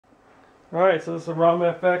Alright, so this is a ROM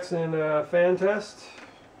FX and fan test.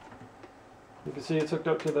 You can see it's hooked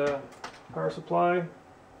up to the power supply.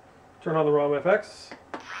 Turn on the ROM FX.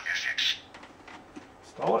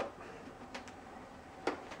 Install it.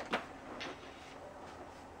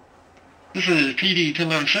 This is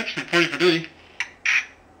PD-1011-6 reporting for duty.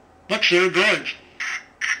 Look, sir, droids.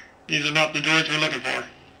 These are not the droids we're looking for.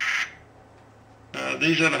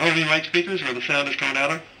 These are the homing mic speakers where the sound is coming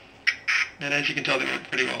out of. And as you can tell, they work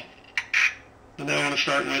pretty well. So now I want to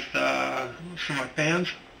start with some of my fans.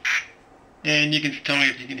 And you can tell me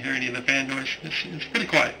if you can hear any of the fan noise. It's pretty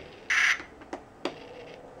quiet.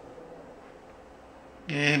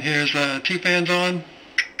 And here's 2 fans on.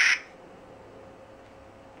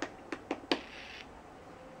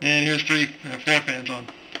 And here's 4 fans on.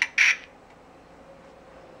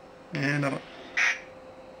 And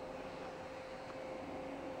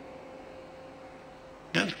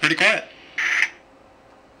that's pretty quiet.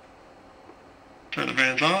 Turn the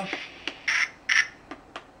fans off.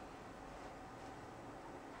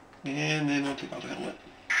 And then we'll take off the helmet.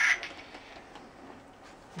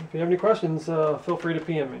 If you have any questions, feel free to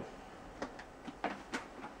PM me.